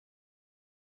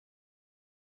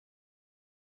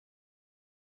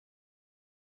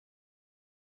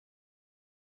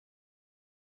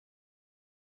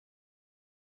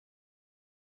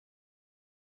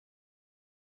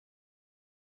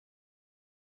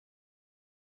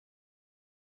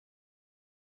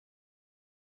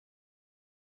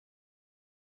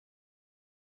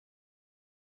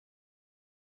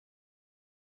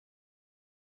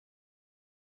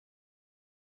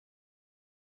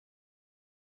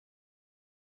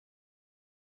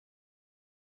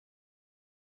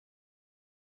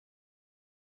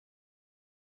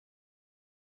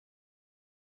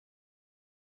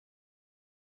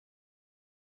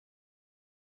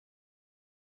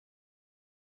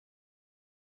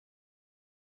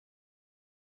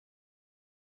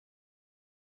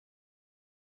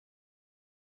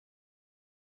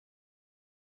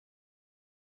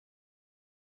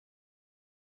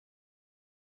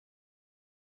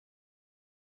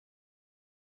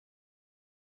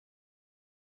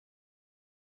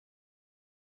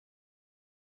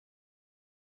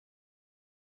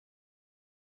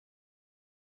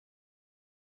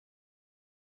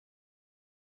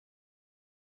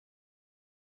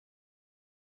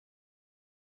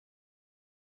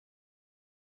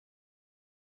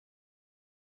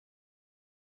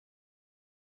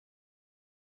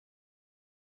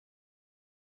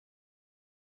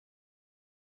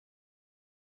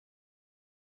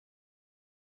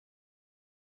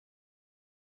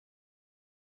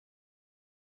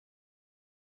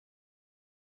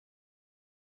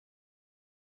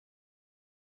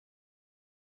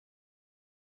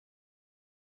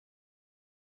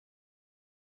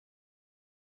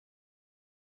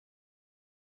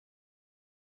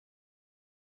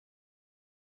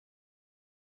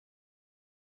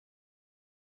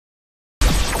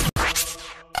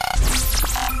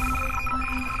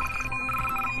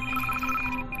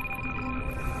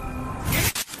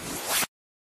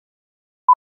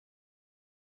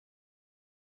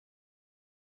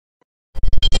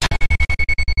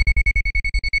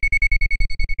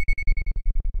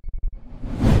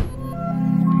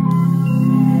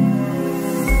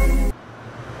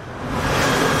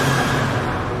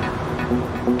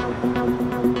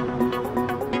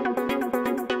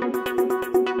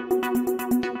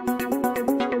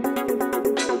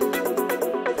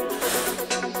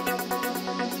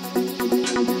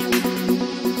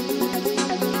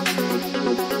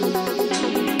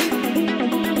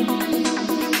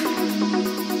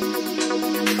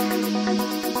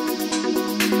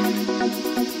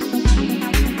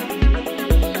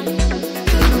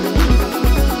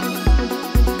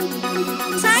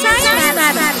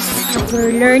Volcanoes,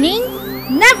 where learning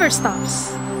never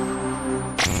stops.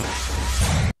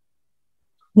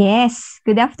 Yes,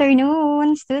 good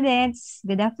afternoon, students.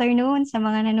 Good afternoon sa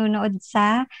mga nanonood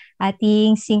sa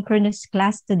ating synchronous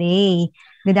class today.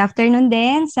 Good afternoon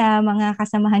din sa mga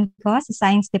kasamahan ko sa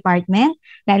Science Department,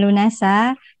 lalo na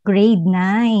sa grade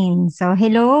 9. So,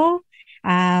 hello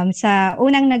sa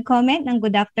unang nag-comment ng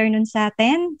good afternoon sa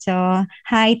atin. So,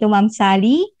 hi to Ma'am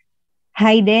Sally.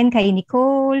 Hi din kay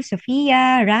Nicole,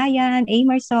 Sofia, Ryan,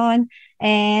 Emerson,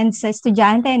 and sa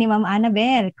estudyante ni Ma'am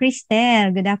Annabel,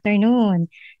 Cristel, good afternoon.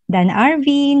 Dan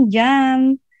Arvin,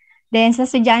 Jam, then sa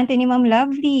estudyante ni Ma'am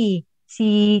Lovely,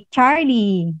 si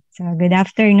Charlie. So, good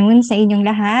afternoon sa inyong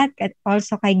lahat at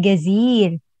also kay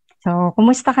Gazir. So,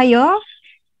 kumusta kayo?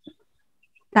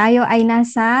 Tayo ay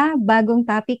nasa bagong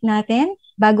topic natin,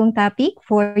 bagong topic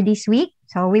for this week.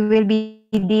 So, we will be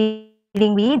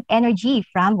dealing with energy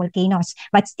from volcanoes,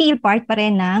 but still part pa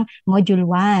rin ng Module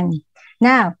 1.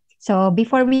 Now, so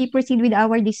before we proceed with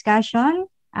our discussion,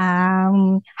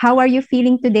 how are you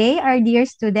feeling today, our dear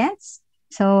students?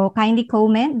 So kindly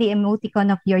comment the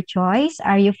emoticon of your choice.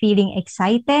 Are you feeling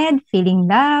excited,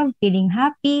 feeling loved, feeling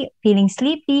happy, feeling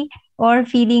sleepy, or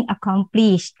feeling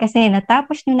accomplished? Kasi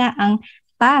natapos nyo na ang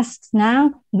tasks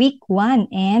ng week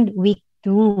 1 and week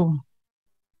 2.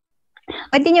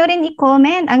 Pwede nyo rin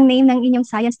i-comment ang name ng inyong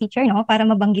science teacher, no? Para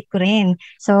mabanggit ko rin.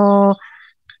 So,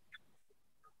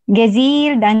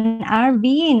 Gazil, Dan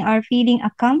Arvin are feeling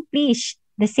accomplished.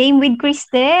 The same with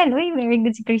Cristel. Uy, very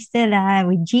good si Cristel,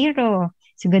 with Jiro.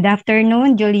 So, good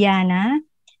afternoon, Juliana.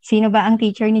 Sino ba ang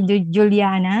teacher ni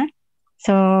Juliana?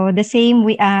 So, the same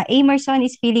with Emerson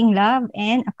is feeling loved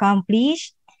and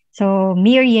accomplished. So,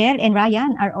 Miriel and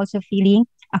Ryan are also feeling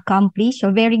accomplished.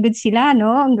 So, very good sila,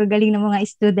 no? Ang gagaling ng mga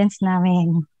students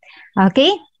namin.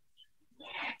 Okay?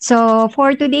 So,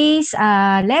 for today's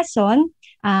lesson,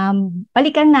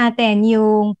 balikan natin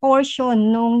yung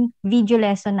portion nung video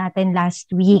lesson natin last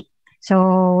week.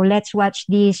 So, let's watch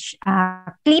this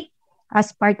clip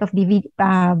as part of the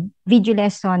video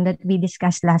lesson that we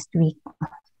discussed last week.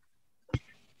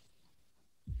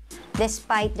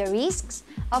 Despite the risks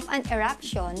of an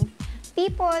eruption,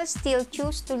 people still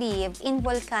choose to live in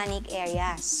volcanic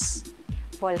areas.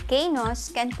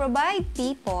 Volcanoes can provide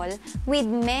people with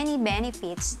many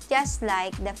benefits just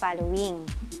like the following.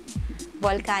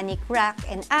 Volcanic rock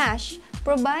and ash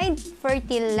provide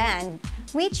fertile land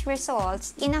which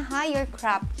results in a higher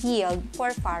crop yield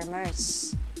for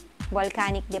farmers.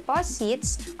 Volcanic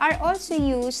deposits are also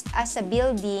used as a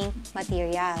building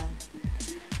material.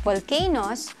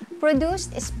 Volcanoes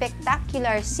produce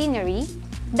spectacular scenery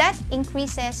that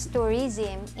increases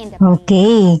tourism in the place.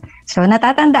 Okay. So,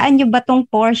 natatandaan nyo ba tong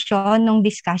portion ng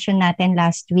discussion natin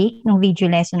last week, ng video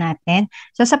lesson natin?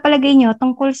 So, sa palagay nyo,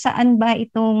 tungkol saan ba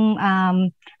itong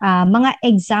mga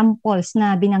examples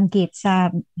na binanggit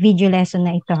sa video lesson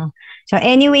na ito? So,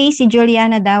 anyway, si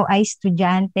Juliana daw ay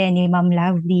estudyante ni Ma'am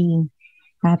Lovely.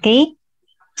 Okay?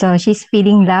 So, she's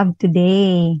feeling loved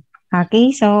today.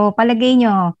 Okay, so palagay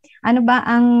nyo, ano ba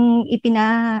ang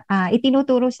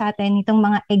itinuturo sa atin itong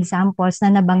mga examples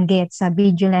na nabanggit sa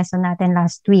video lesson natin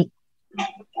last week?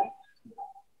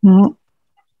 In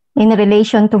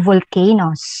relation to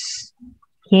volcanoes.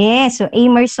 Yes, so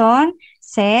Emerson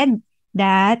said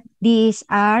that these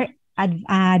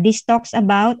talks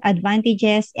about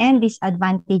advantages and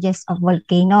disadvantages of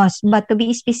volcanoes. But to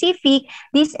be specific,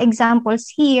 these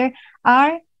examples here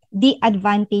are the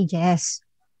advantages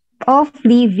of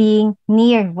living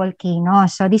near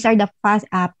volcanoes. So these are the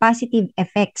positive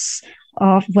effects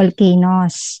of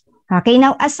volcanoes. Okay,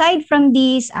 now aside from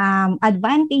these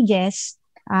advantages,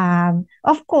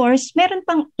 of course, meron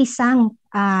pang isang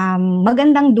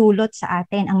magandang dulot sa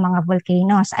atin ang mga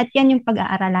volcanoes. At yan yung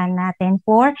pag-aaralan natin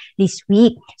for this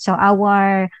week. So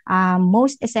our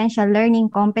most essential learning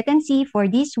competency for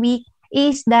this week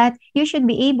is that you should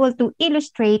be able to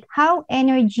illustrate how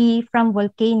energy from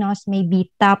volcanoes may be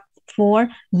tapped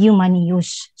for human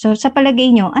use. So sa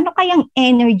palagay nyo, ano kayang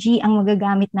energy ang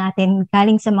magagamit natin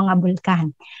galing sa mga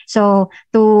bulkan? So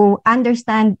to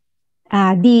understand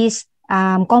this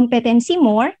competency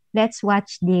more, let's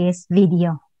watch this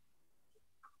video.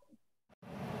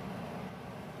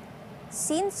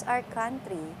 Since our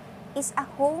country is a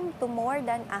home to more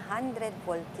than 100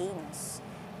 volcanoes,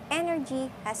 energy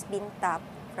has been tapped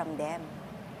from them.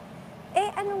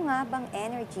 Ano nga bang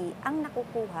energy ang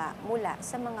nakukuha mula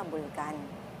sa mga bulkan?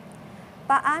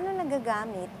 Paano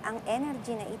nagagamit ang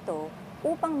energy na ito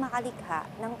upang makalikha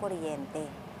ng kuryente?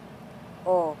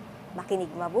 O makinig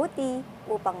mabuti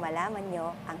upang malaman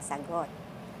nyo ang sagot.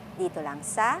 Dito lang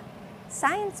sa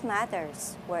Science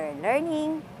Matters, where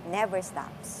learning never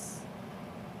stops.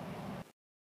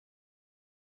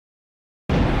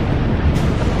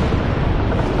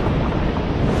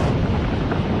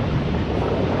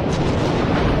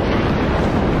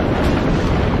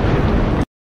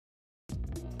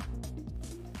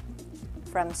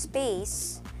 From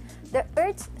space, the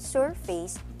Earth's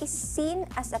surface is seen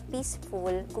as a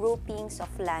peaceful groupings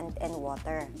of land and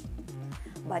water.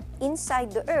 But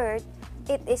inside the Earth,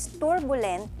 it is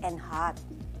turbulent and hot.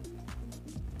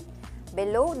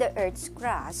 Below the Earth's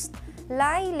crust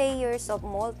lie layers of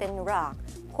molten rock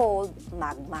called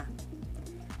magma.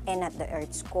 And at the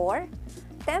Earth's core,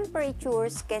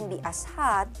 temperatures can be as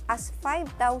hot as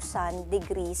 5,000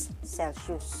 degrees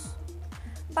Celsius.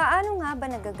 Paano nga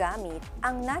ba nagagamit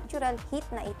ang natural heat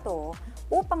na ito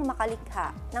upang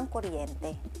makalikha ng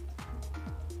kuryente?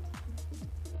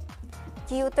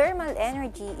 Geothermal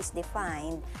energy is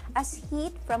defined as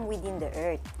heat from within the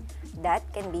earth that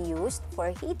can be used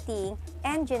for heating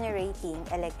and generating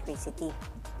electricity.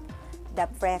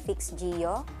 The prefix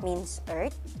geo means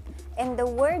earth and the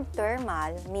word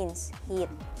thermal means heat.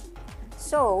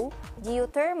 So,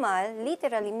 geothermal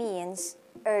literally means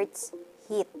earth's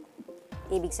heat.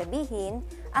 Ibig sabihin,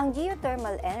 ang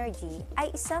geothermal energy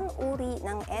ay isang uri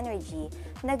ng energy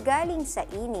na galing sa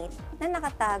init na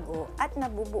nakatago at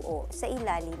nabubuo sa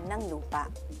ilalim ng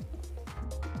lupa.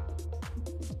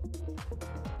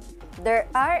 There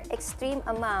are extreme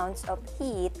amounts of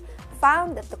heat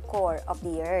found at the core of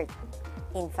the earth.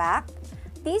 In fact,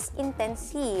 this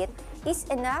intense heat is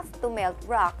enough to melt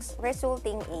rocks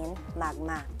resulting in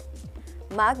magma.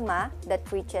 Magma that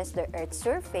reaches the Earth's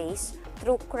surface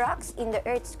through cracks in the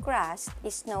Earth's crust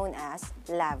is known as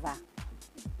lava.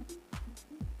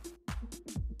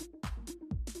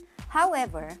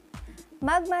 However,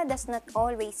 magma does not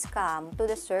always come to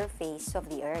the surface of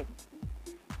the Earth.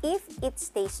 If it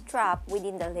stays trapped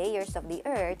within the layers of the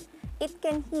Earth, it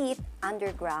can heat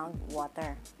underground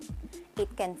water.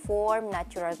 It can form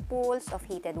natural pools of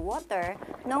heated water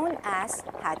known as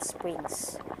hot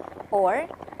springs, or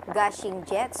gushing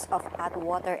jets of hot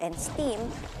water and steam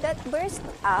that burst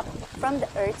up from the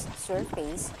Earth's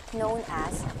surface known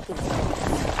as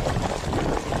volcanoes.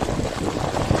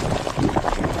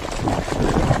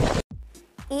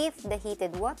 If the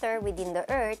heated water within the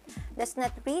Earth does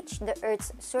not reach the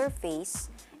Earth's surface,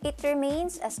 it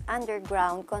remains as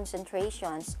underground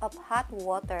concentrations of hot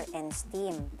water and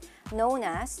steam, known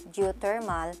as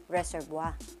geothermal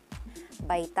reservoir.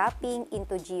 By tapping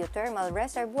into geothermal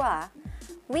reservoir,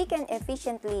 we can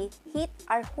efficiently heat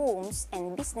our homes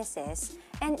and businesses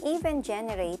and even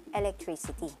generate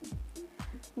electricity.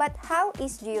 But how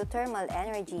is geothermal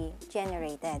energy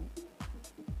generated?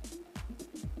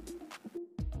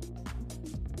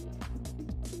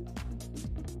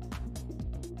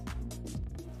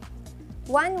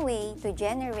 One way to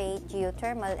generate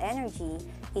geothermal energy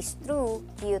is through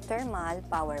geothermal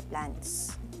power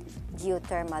plants.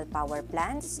 Geothermal power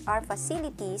plants are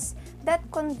facilities that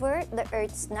convert the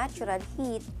Earth's natural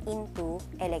heat into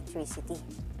electricity.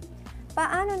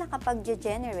 Paano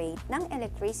nakapag-generate ng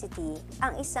electricity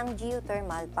ang isang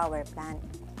geothermal power plant?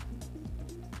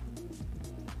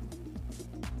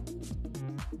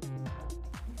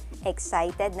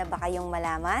 Excited na ba kayong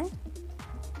malaman?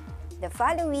 The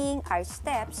following are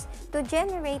steps to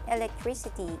generate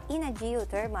electricity in a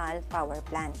geothermal power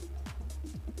plant.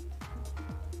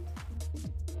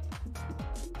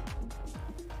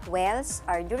 Wells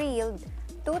are drilled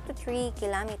 2 to 3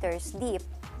 kilometers deep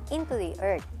into the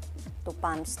earth to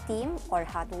pump steam or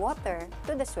hot water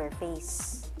to the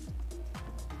surface.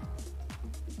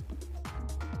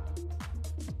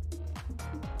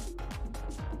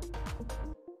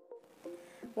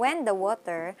 When the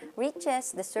water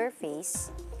reaches the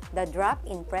surface, the drop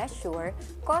in pressure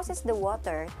causes the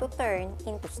water to turn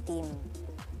into steam.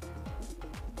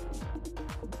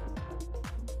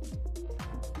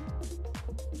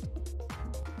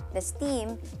 The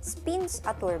steam spins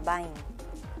a turbine,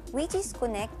 which is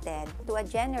connected to a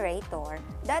generator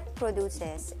that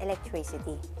produces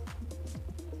electricity.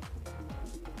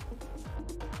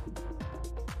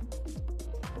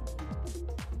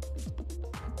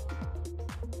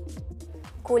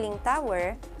 Cooling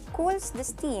tower cools the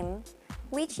steam,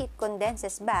 which it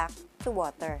condenses back to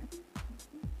water.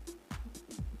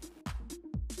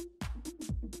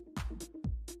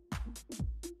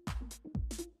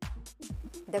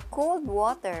 The cold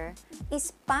water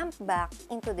is pumped back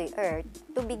into the earth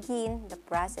to begin the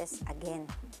process again.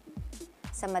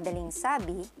 Sa madaling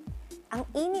sabi, ang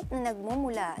init na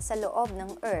nagmumula sa loob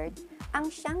ng earth ang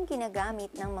siyang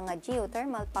ginagamit ng mga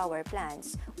geothermal power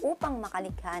plants upang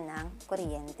makalikha ng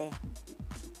kuryente.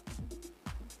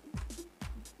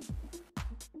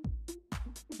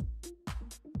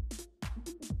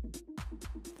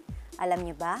 Alam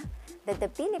niyo ba that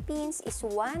the Philippines is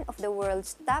one of the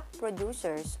world's top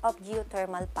producers of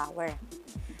geothermal power,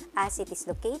 as it is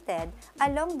located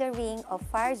along the ring of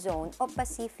fire zone of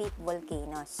Pacific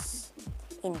volcanoes.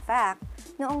 In fact,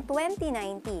 noong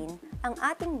 2019, ang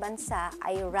ating bansa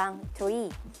ay rank 3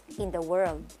 in the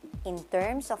world in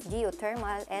terms of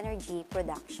geothermal energy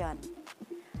production.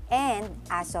 And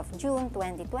as of June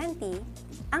 2020,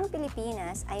 ang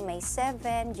Pilipinas ay may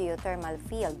 7 geothermal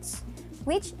fields,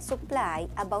 which supply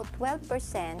about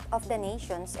 12% of the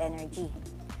nation's energy,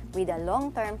 with a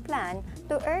long-term plan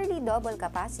to early double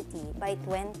capacity by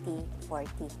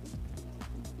 2040.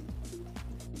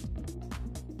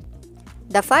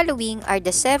 The following are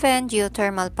the 7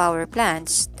 geothermal power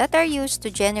plants that are used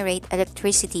to generate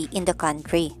electricity in the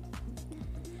country.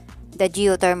 The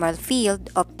geothermal field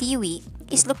of Tiwi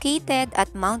is located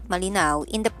at Mount Malinao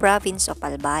in the province of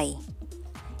Albay.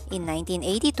 In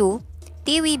 1982,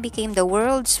 Tiwi became the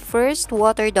world's first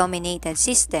water-dominated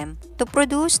system to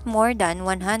produce more than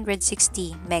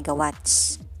 160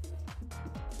 megawatts.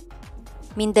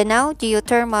 Mindanao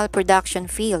Geothermal Production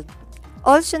Field,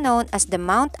 also known as the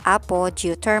Mount Apo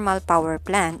Geothermal Power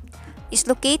Plant, is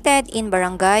located in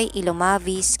Barangay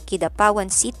Ilomavis,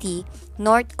 Kidapawan City,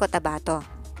 North Cotabato,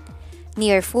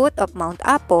 near foot of Mount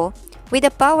Apo, with a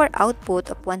power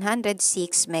output of 106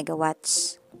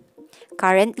 megawatts.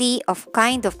 Currently of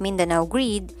kind of Mindanao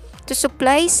grid to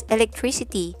supplies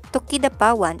electricity to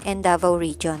Kidapawan and Davao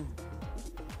region.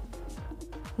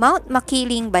 Mount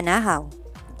Makiling Banahaw,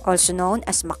 also known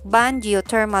as Macban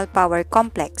Geothermal Power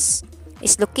Complex,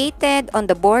 is located on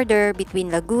the border between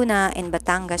Laguna and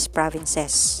Batangas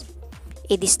provinces.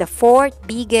 It is the 4th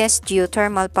biggest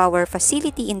geothermal power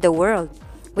facility in the world,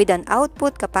 with an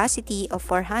output capacity of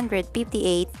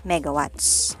 458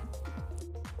 megawatts.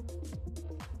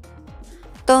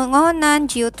 Tongonan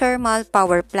Geothermal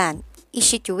Power Plant is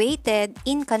situated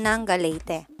in Cananga,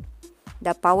 Leyte.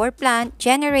 The power plant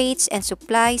generates and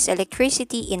supplies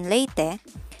electricity in Leyte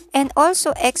and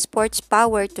also exports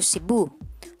power to Cebu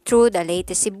through the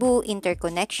Leyte-Cebu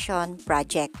Interconnection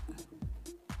Project.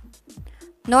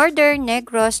 Northern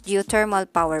Negros Geothermal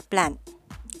Power Plant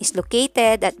is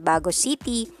located at Bago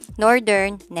City,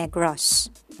 Northern Negros.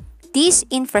 This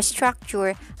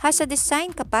infrastructure has a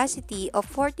design capacity of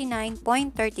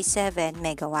 49.37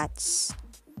 megawatts.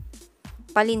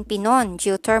 Palinpinon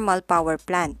Geothermal Power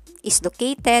Plant is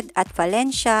located at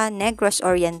Valencia, Negros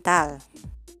Oriental.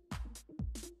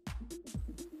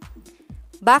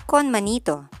 Bacon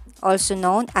Manito, also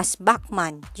known as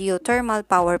Bacman Geothermal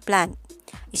Power Plant,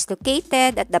 is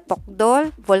located at the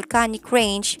Pokdol Volcanic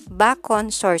Range, Bacon,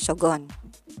 Sorsogon.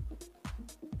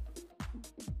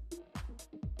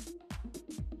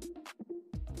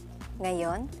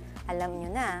 Ngayon, alam nyo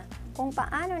na kung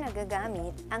paano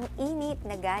nagagamit ang init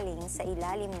na galing sa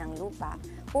ilalim ng lupa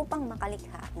upang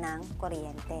makalikha ng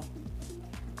kuryente.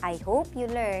 I hope you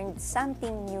learned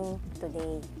something new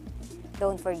today.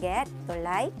 Don't forget to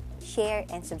like, share,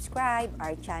 and subscribe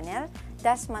our channel,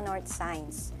 Dasma North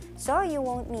Science, so you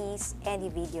won't miss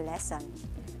any video lesson.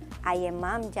 I am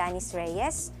Ma'am Janice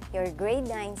Reyes, your grade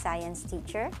 9 science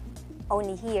teacher,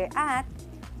 only here at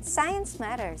Science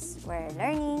Matters, where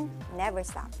learning never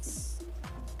stops.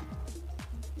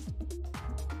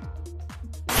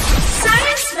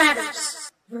 Science Matters,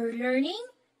 where learning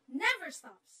never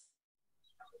stops.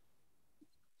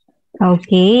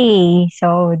 Okay,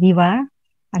 so di ba?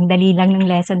 Ang dali lang ng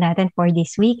lesson natin for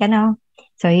this week, ano?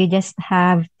 So you just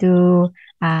have to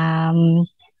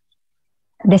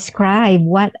describe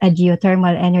what a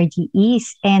geothermal energy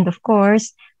is. And of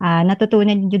course,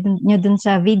 natutunan nyo dun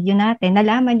sa video natin,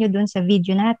 nalaman nyo dun sa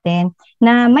video natin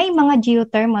na may mga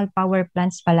geothermal power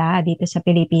plants pala dito sa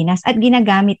Pilipinas at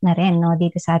ginagamit na rin, no,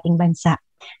 dito sa ating bansa.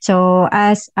 So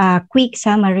as a quick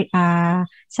summary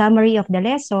of the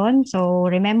lesson, so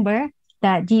remember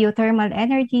that geothermal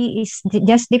energy is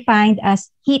just defined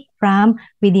as heat from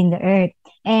within the earth.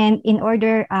 And in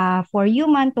order for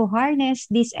human to harness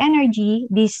this energy,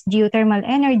 this geothermal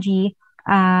energy,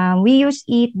 we use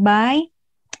it by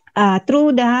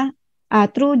through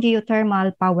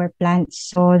geothermal power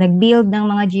plants. So nag-build ng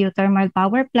mga geothermal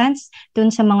power plants dun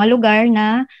sa mga lugar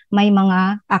na may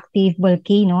mga active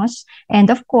volcanoes. And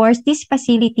of course, these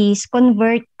facilities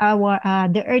convert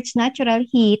the Earth's natural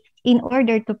heat in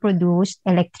order to produce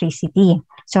electricity.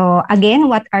 So again,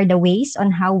 what are the ways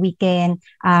on how we can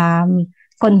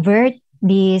convert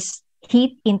this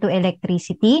heat into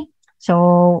electricity?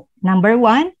 So number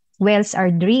 1, wells are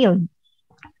drilled.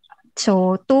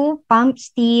 So to pump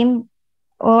steam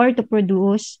or to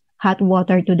produce hot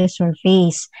water to the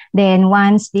surface. Then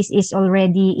once this is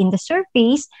already in the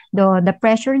surface, the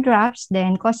pressure drops,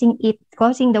 then causing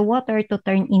the water to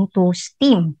turn into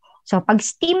steam. So pag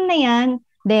steam na yan,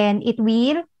 then it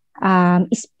will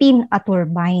spin a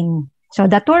turbine. So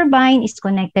the turbine is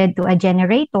connected to a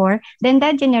generator, then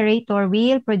that generator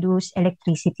will produce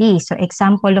electricity. So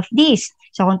example of this.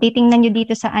 So kung titingnan nyo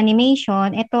dito sa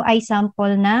animation, ito ay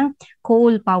sample ng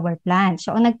coal power plant.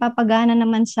 So ang nagpapaikot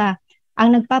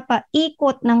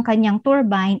ng kanyang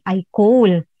turbine ay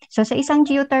coal. So sa isang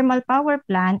geothermal power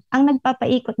plant, ang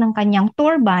nagpapaikot ng kanyang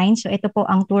turbine, so ito po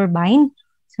ang turbine.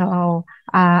 So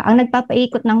ang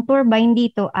nagpapaikot ng turbine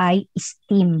dito ay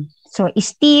steam. So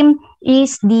steam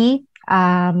is the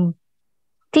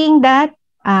thing that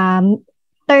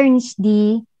turns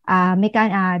the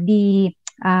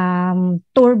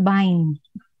turbine.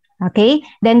 Okay?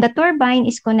 Then the turbine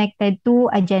is connected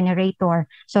to a generator.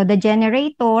 So the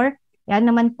generator, yan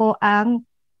naman po ang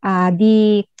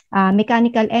the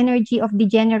mechanical energy of the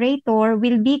generator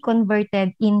will be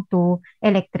converted into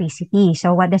electricity.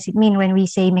 So what does it mean when we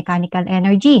say mechanical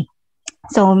energy?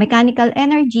 So mechanical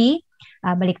energy,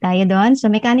 balik tayo doon.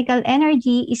 So mechanical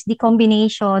energy is the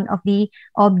combination of the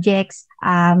objects'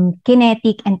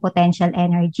 kinetic and potential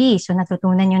energy. So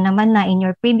natutunan nyo naman na in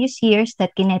your previous years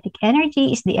that kinetic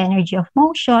energy is the energy of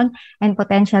motion and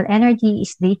potential energy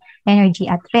is the energy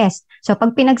at rest. So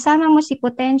pag pinagsama mo si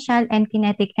potential and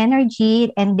kinetic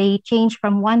energy and they change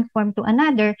from one form to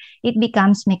another, it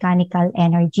becomes mechanical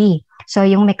energy. So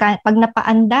yung pag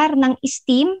napaandar ng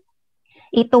steam,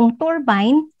 itong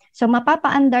turbine, so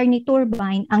mapapaandar ni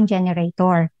turbine ang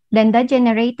generator. Then the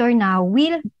generator now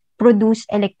will produce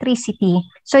electricity.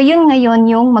 So yun ngayon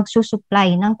yung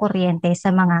magsusupply ng kuryente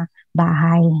sa mga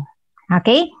bahay.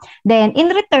 Okay? Then in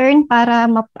return, para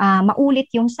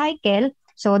maulit yung cycle,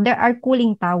 so there are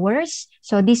cooling towers.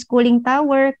 So this cooling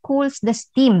tower cools the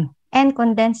steam and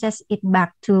condenses it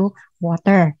back to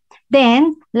water.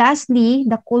 Then, lastly,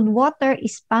 the cold water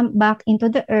is pumped back into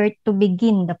the earth to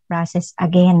begin the process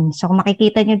again. So, kung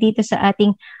makikita nyo dito sa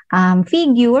ating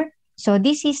figure, so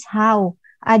this is how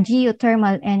a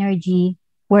geothermal energy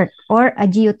work or a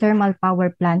geothermal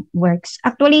power plant works.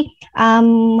 Actually,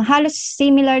 halos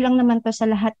similar lang naman to sa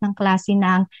lahat ng klase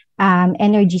ng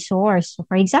energy source. So,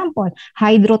 for example,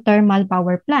 hydrothermal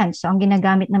power plant. So, ang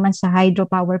ginagamit naman sa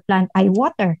hydropower plant ay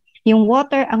water. Yung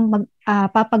water ang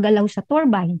papagalaw sa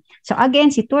turbine. So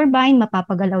again, si turbine,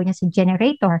 mapapagalaw niya sa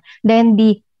generator. Then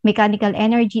the mechanical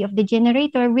energy of the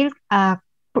generator will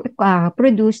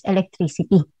produce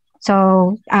electricity.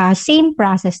 So same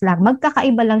process lang.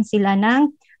 Magkakaiba lang sila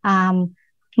ng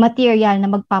material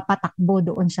na magpapatakbo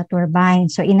doon sa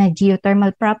turbine. So in a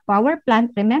geothermal power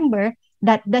plant, remember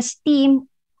that the steam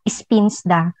spins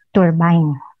the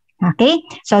turbine. Okay?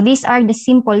 So these are the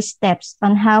simple steps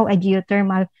on how a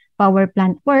geothermal power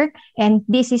plant work, and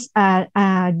this is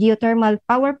geothermal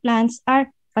power plants are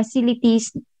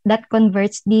facilities that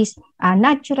converts this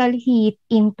natural heat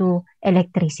into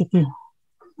electricity.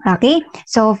 Okay,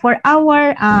 so for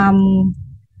our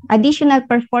additional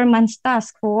performance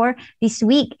task for this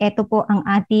week, ito po ang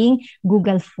ating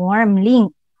Google Form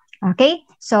link. Okay,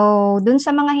 so dun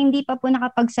sa mga hindi pa po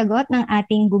nakapagsagot ng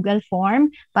ating Google Form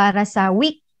para sa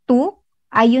week 2,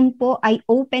 ayun po ay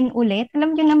open ulit.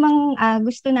 Alam nyo namang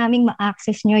gusto naming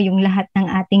ma-access nyo yung lahat ng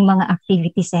ating mga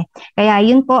activities eh. Kaya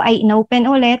yun po ay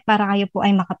in-open ulit para kayo po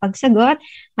ay makapagsagot.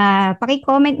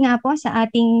 Paki-comment nga po sa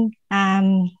ating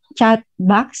chat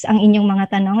box ang inyong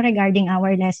mga tanong regarding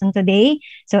our lesson today.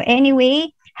 So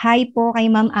anyway, hi po kay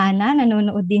Ma'am Ana,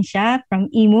 nanonood din siya from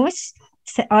Imus.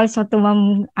 Also to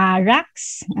Ma'am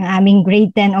Rax, ang aming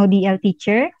grade 10 ODL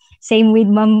teacher. Same with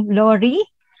Ma'am Lori.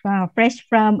 Fresh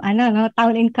from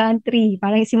town and country.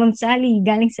 Parang si Ma'am Sally,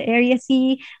 galing sa area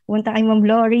C, punta kay Ma'am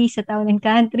Lori sa town and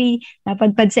country,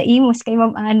 napadpad sa Imus kay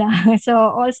Ma'am Ana. So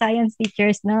all science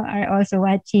teachers are also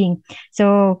watching.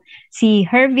 So si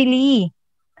Hurley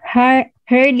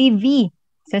V.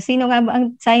 So sino nga ba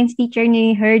ang science teacher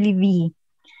ni Hurley V?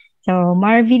 So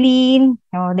Marveline,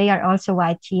 they are also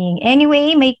watching.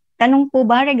 Anyway, may tanong po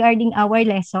ba regarding our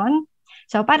lesson?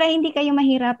 So para hindi kayo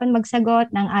mahirapan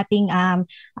magsagot ng ating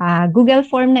Google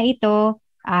Form na ito,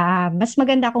 mas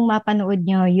maganda kung mapanood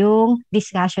nyo yung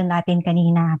discussion natin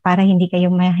kanina para hindi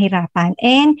kayo mahirapan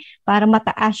and para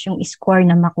mataas yung score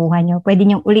na makuha nyo. Pwede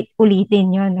nyo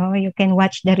ulit-ulitin yun, no? You can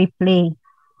watch the replay.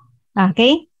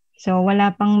 Okay? So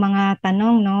wala pang mga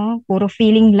tanong, no? Puro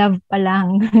feeling love pa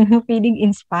lang. Feeling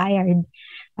inspired.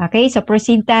 Okay, so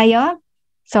proceed tayo.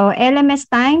 So LMS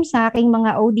time sa aking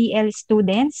mga ODL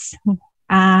students.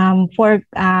 For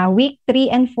week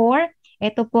 3 and 4,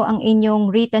 ito po ang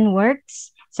inyong written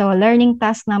works. So, learning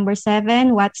task number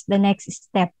 7, what's the next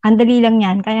step? Ang dali lang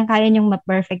yan. Kaya-kaya nyong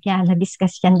ma-perfect yan.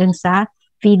 Na-discuss yan dun sa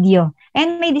video.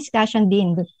 And may discussion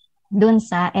din dun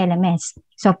sa LMS.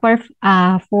 So, for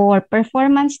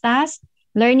performance task,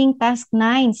 Learning Task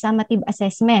 9, Summative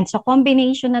Assessment. So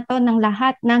combination na to ng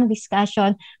lahat ng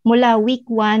discussion mula week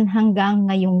 1 hanggang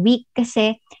ngayong week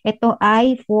kasi ito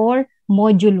ay for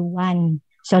module 1.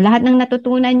 So lahat ng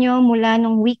natutunan nyo mula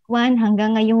nung week 1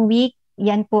 hanggang ngayong week,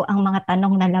 yan po ang mga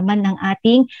tanong na laman ng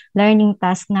ating Learning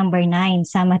Task number 9,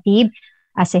 Summative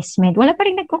Assessment. Wala pa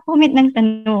rin nagko-comment ng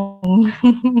tanong.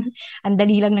 Ang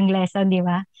dali lang ng lesson, di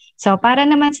ba? So, para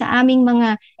naman sa aming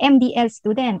mga MDL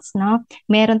students, no,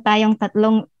 meron tayong 3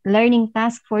 learning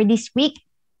task for this week.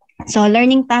 So,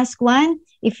 learning task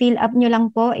 1, i-fill up nyo lang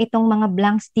po itong mga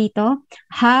blanks dito.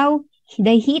 How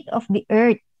the heat of the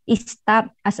earth is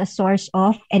tapped as a source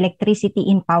of electricity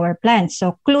in power plants.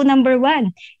 So, clue number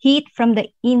 1, heat from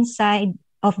the inside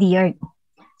of the earth.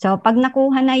 So, pag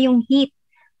nakuha na yung heat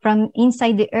from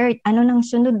inside the earth, ano nang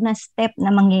sunod na step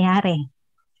na mangyayari?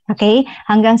 Okay?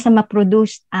 Hanggang sa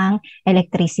ma-produce ang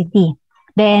electricity.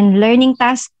 Then, learning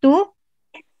task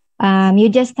 2, you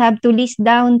just have to list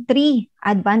down 3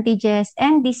 advantages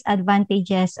and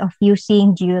disadvantages of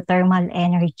using geothermal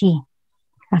energy.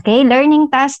 Okay,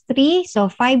 learning task 3, so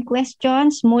 5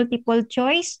 questions, multiple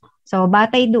choice. So,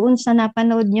 batay doon sa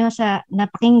napanood nyo, sa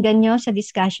napakinggan nyo sa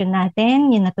discussion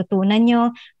natin, yung natutunan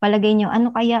nyo, palagay nyo,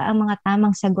 ano kaya ang mga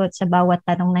tamang sagot sa bawat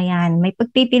tanong na yan? May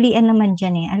pagpipilian naman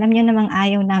dyan eh. Alam nyo namang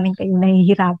ayaw namin kayong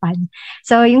nahihirapan.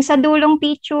 So, yung sa dulong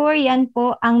picture, yan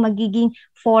po ang magiging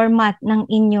format ng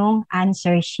inyong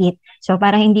answer sheet. So,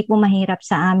 para hindi po mahirap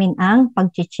sa amin ang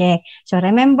pag-check. So,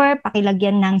 remember,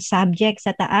 pakilagyan ng subject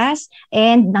sa taas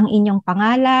and ng inyong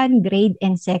pangalan, grade,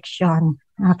 and section.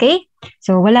 Okay?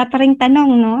 So, wala pa ring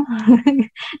tanong, no?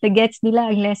 Nagets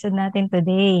nila ang lesson natin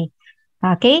today.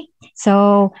 Okay?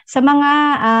 So, sa mga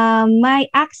may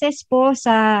access po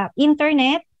sa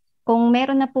internet, kung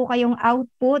meron na po kayong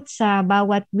output sa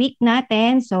bawat week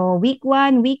natin, so week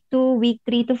 1, week 2, week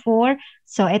 3 to 4,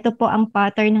 so ito po ang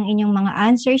pattern ng inyong mga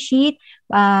answer sheet.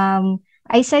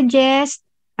 I suggest,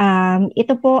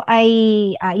 ito po ay,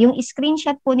 yung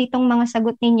screenshot po nitong mga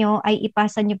sagot ninyo ay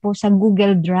ipasa nyo po sa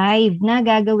Google Drive na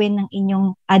gagawin ng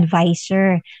inyong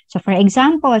advisor. So for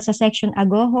example, sa section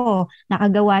Agoho,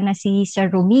 nakagawa na si Sir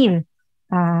Romil.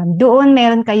 Doon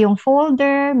meron kayong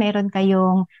folder, meron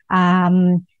kayong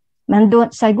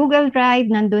nandun, sa Google Drive,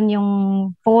 nandun yung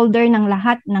folder ng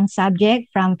lahat ng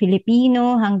subject from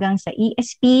Filipino hanggang sa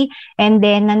ESP, and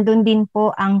then nandun din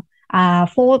po ang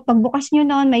pagbukas nyo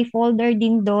noon, may folder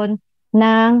din doon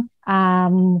ng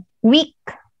week.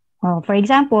 For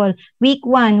example, week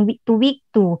 1 week to week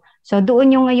 2. So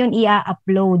doon nyo ngayon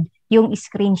i-upload yung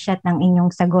screenshot ng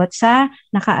inyong sagot sa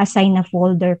naka-assign na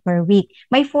folder per week.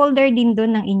 May folder din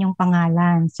doon ng inyong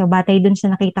pangalan. So, batay doon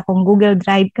sa nakita kong Google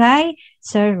Drive kay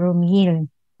Sir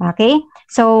Romil. Okay?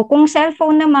 So, kung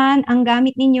cellphone naman, ang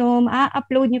gamit ninyo,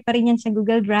 ma-upload nyo pa rin yan sa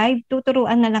Google Drive,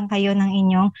 tuturuan na lang kayo ng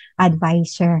inyong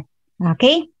advisor.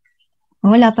 Okay?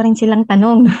 Wala pa rin silang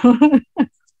tanong.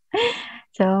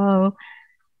 So,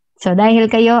 dahil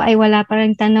kayo ay wala pa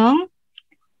rin tanong,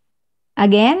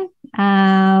 again,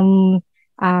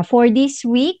 for this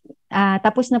week,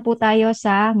 tapos na po tayo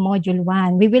sa Module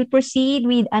 1. We will proceed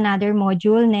with another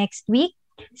module next week.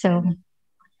 So,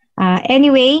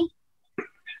 anyway,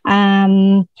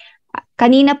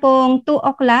 kanina pong 2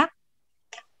 o'clock,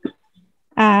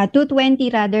 2:20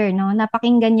 rather, no?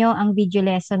 Napakinggan nyo ang video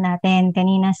lesson natin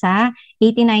kanina sa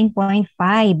 89.5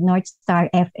 North Star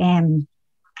FM.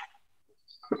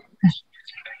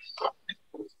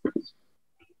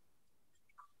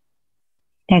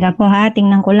 Teka po ha,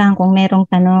 tingnan ko lang kung merong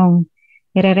tanong.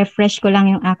 I-refresh ko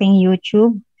lang yung aking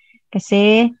YouTube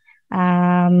kasi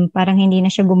parang hindi na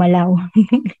siya gumalaw.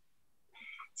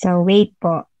 So, wait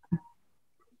po.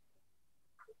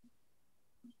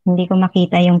 Hindi ko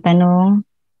makita yung tanong.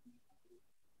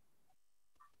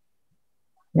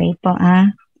 Wait po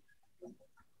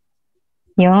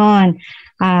Yun.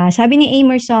 Sabi ni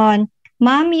Emerson,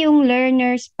 Ma'am, yung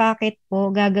learner's packet po,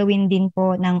 gagawin din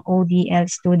po ng ODL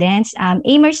students.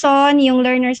 Emerson, yung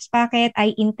learner's packet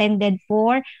ay intended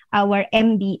for our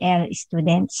MDL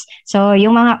students. So,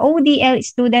 yung mga ODL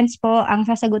students po, ang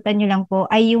sasagutan nyo lang po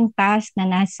ay yung task na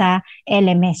nasa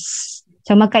LMS.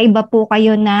 So, magkaiba po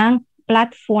kayo ng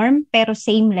platform pero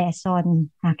same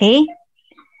lesson. Okay?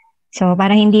 So,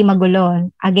 para hindi magulo.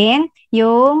 Again,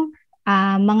 yung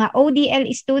mga ODL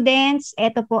students,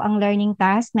 ito po ang learning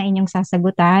task na inyong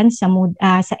sasagutan sa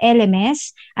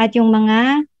LMS, at yung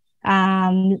mga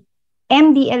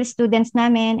MDL students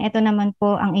namin, ito naman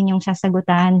po ang inyong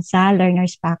sasagutan sa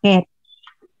learner's packet.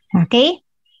 Okay?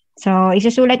 So,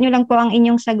 isusulat nyo lang po ang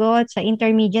inyong sagot sa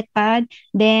intermediate pad,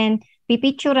 then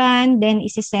pipicturan, then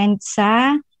isisend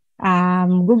sa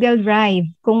Google Drive.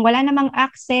 Kung wala namang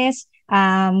access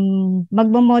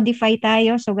magmo-modify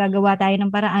tayo. So, gagawa tayo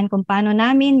ng paraan kung paano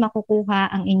namin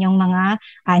makukuha ang inyong mga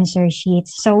answer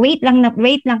sheets. So, wait lang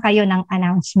kayo ng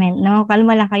announcement, no?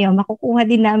 Kalma lang kayo. Makukuha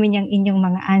din namin yung inyong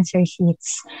mga answer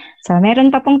sheets. So,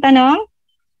 meron pa pong tanong?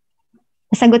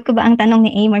 Nasagot ko ba ang tanong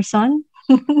ni Emerson?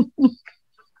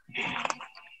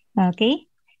 Okay.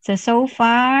 So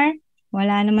far,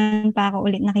 wala naman pa ako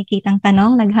ulit nakikitang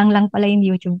tanong. Naghang lang pala yung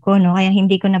YouTube ko, no? Kaya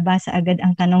hindi ko nabasa agad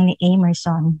ang tanong ni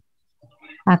Emerson.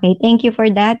 Okay, thank you for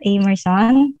that,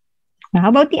 Emerson. Now,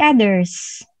 how about the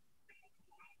others?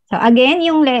 So again,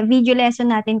 yung video lesson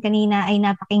natin kanina ay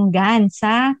napakinggan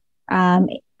sa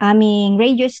aming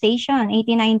radio station,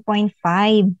 89.5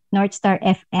 North Star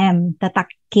FM, Tatak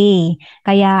K.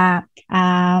 Kaya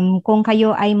kung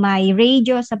kayo ay may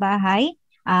radio sa bahay,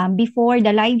 before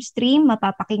the live stream,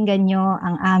 mapapakinggan nyo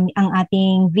ang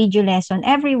ating video lesson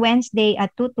every Wednesday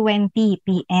at 2:20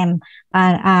 p.m.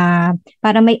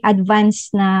 Para may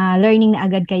advance na learning na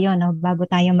agad kayo, no, bago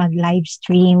tayo mag-live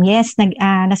stream. Yes,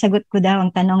 nasagot ko daw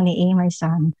ang tanong ni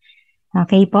Emerson.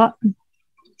 Okay po.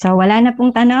 So, wala na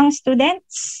pong tanong,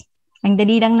 students. Ang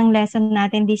dali lang ng lesson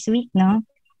natin this week, no?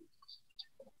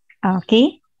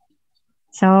 Okay.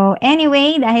 So,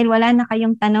 anyway, dahil wala na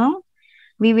kayong tanong,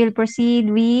 we will proceed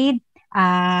with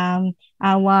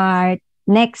our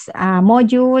next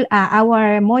module,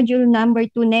 our module number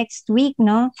 2 next week,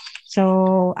 no?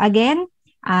 So, again,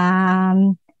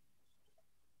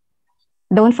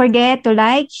 don't forget to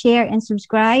like, share, and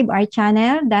subscribe our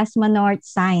channel, Dasma North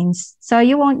Science. So,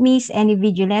 you won't miss any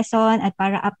video lesson at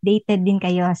para updated din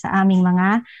kayo sa aming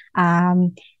mga,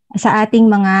 sa ating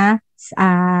mga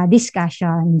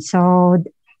discussion.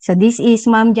 So this is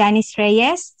Ma'am Janice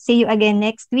Reyes. See you again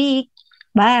next week.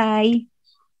 Bye!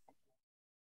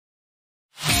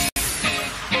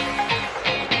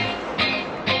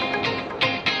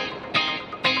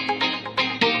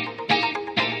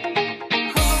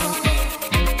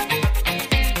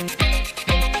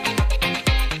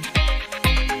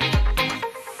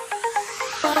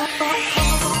 Bye.